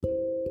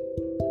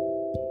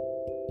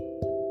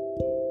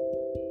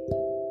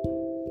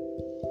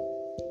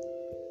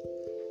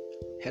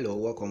Hello,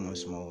 welcome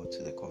once more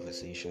to the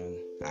conversation.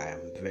 I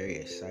am very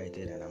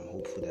excited and I'm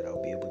hopeful that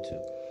I'll be able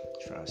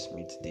to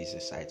transmit this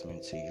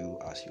excitement to you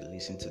as you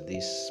listen to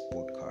this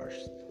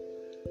podcast.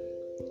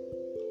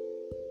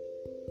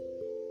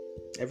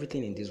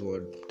 Everything in this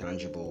world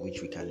tangible,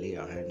 which we can lay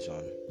our hands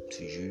on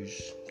to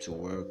use, to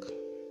work,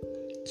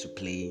 to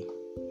play,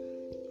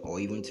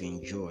 or even to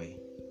enjoy,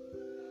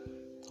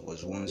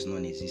 was once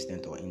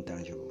non-existent or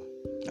intangible.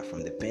 Now,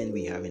 from the pen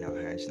we have in our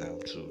hands now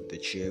to the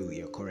chair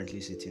we are currently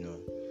sitting on,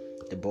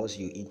 the bus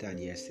you entered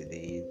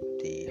yesterday,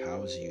 the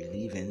house you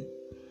live in,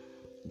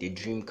 the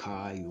dream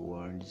car you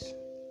want,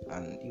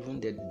 and even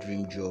the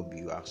dream job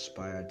you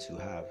aspired to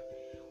have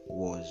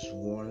was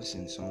once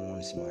in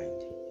someone's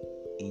mind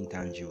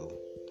intangible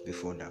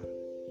before now.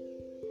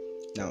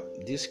 Now,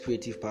 this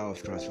creative power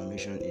of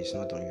transformation is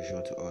not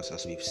unusual to us,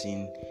 as we've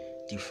seen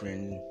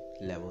different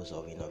levels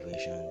of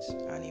innovations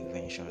and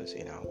inventions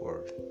in our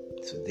world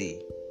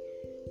today.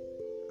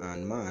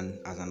 And man,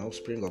 as an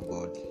offspring of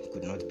God,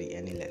 could not be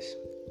any less.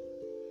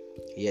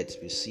 Yet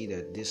we see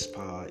that this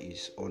power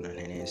is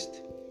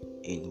unharnessed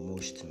in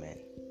most men.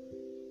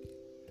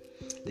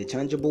 The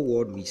tangible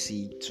word we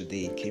see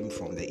today came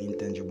from the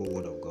intangible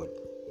word of God.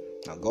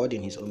 Now, God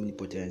in his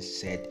omnipotence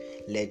said,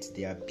 "Let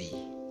there be,"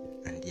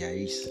 and there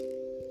is.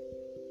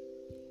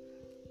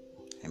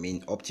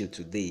 Up till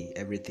today,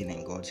 everything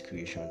in God's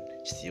creation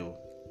still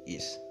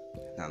is.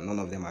 Now, none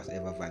of them has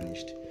ever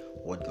vanished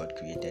what God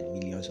created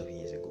millions of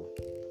years ago.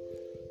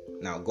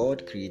 Now,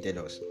 God created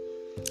us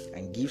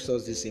and gives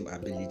us the same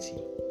ability,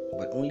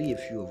 but only a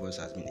few of us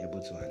has been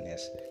able to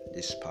harness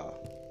this power.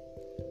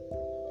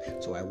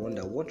 So I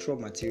wonder, what raw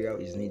material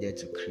is needed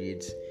to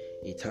create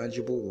a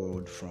tangible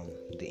world from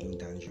the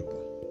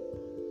intangible?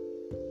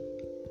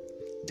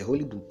 The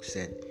Holy Book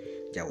said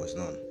there was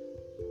none.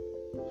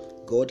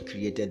 God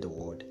created the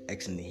world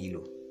ex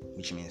nihilo,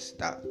 which means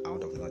that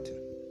out of nothing.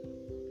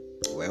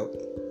 Well,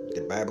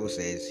 the Bible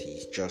says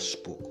he just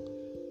spoke.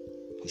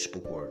 He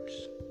spoke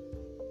words.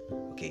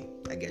 Okay,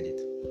 I get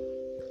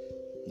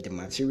it. The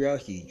material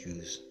he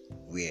used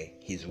were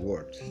his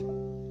words.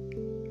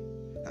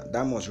 Now,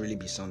 that must really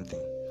be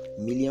something.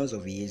 Millions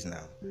of years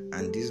now,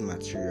 and this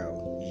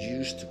material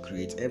used to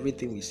create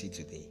everything we see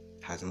today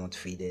has not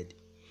faded,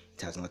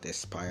 it has not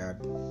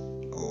expired,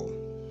 or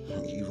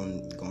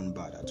even gone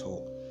bad at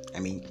all.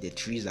 The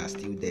trees are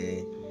still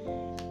there,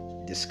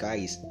 the sky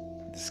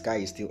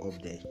is still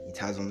up there, it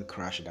hasn't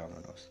crashed down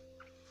on us.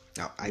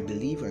 Now, I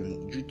believe,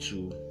 and you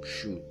too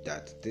should,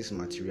 that this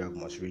material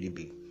must really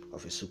be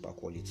of a super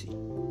quality.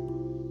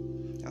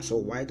 And so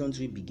why don't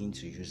we begin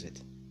to use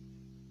it?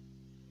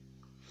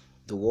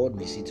 The world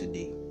we see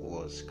today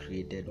was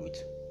created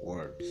with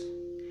words.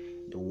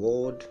 The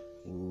world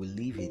we will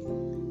live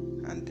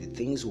in and the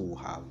things we will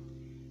have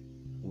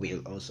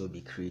will also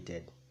be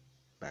created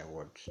by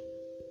words.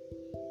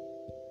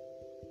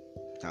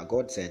 Now,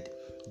 God said,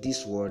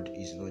 this word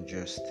is not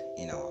just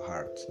in our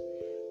heart,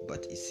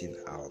 but it's in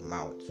our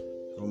mouth.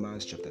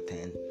 Romans chapter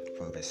 10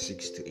 from verse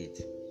 6 to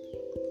 8.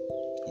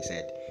 He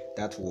said,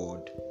 that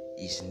word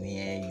is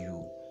near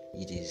you.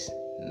 It is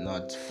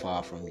not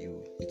far from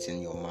you. It's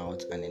in your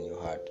mouth and in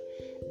your heart.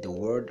 The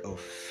word of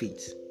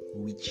faith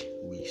which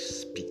we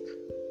speak.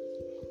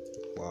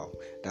 Wow,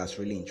 that's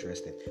really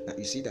interesting. Now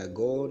you see that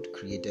God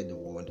created the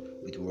world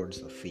with words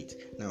of faith.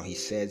 Now he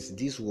says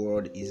this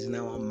word is in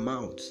our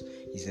mouth.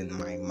 It's in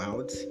my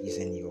mouth. It's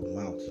in your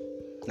mouth.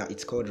 Now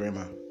it's called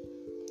Rhema,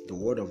 the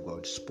word of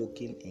God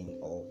spoken in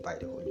or by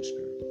the Holy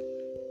Spirit.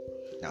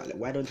 Now,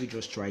 why don't we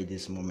just try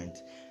this moment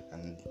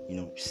and,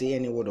 say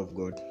any word of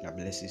God that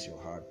blesses your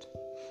heart.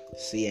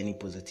 Say any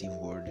positive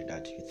word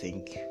that you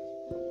think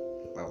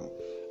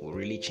will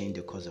really change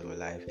the course of your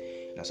life.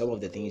 Now, some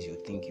of the things you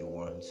think you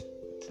want,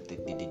 the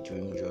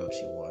dream jobs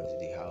you want,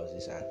 the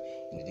houses, and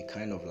the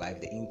kind of life,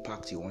 the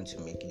impact you want to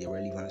make, the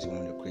relevance you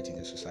want to create in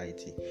the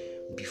society.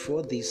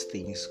 Before these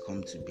things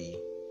come to be,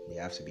 they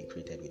have to be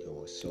created with your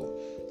words. So,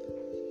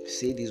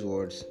 say these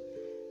words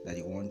that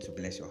you want to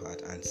bless your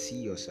heart and see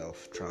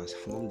yourself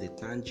transform the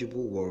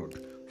tangible world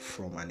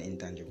from an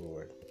intangible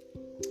world.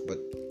 But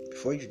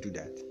before you do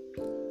that,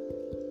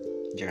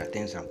 there are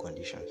terms and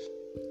conditions.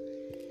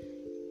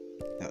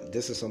 Now,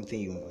 this is something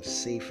you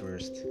must say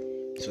first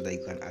so that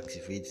you can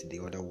activate the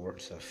other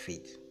words of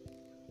faith.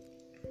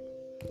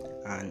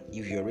 And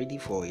if you're ready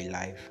for a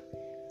life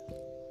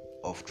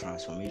of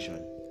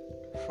transformation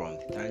from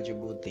the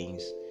tangible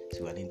things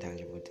to an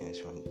intangible things,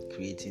 from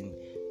creating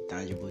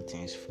tangible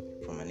things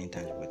from an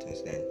intangible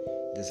things, then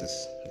this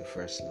is the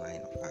first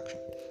line of action.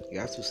 You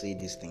have to say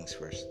these things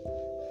first.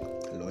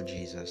 Lord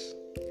Jesus,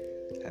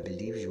 I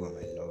believe you are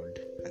my Lord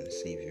and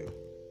Savior.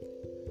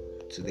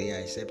 Today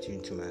I accept you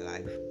into my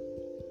life.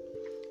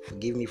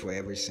 Forgive me for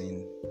every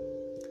sin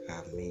I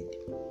have made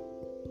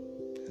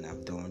and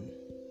I've done,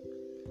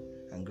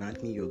 and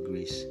grant me your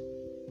grace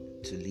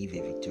to live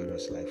a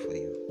victorious life for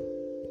you.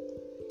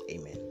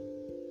 Amen.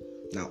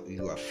 Now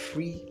you are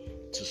free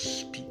to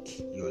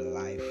speak your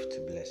life to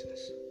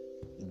blessings.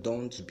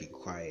 Don't be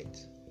quiet.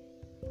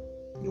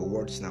 Your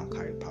words now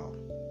carry power.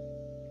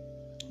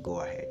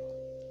 Go ahead.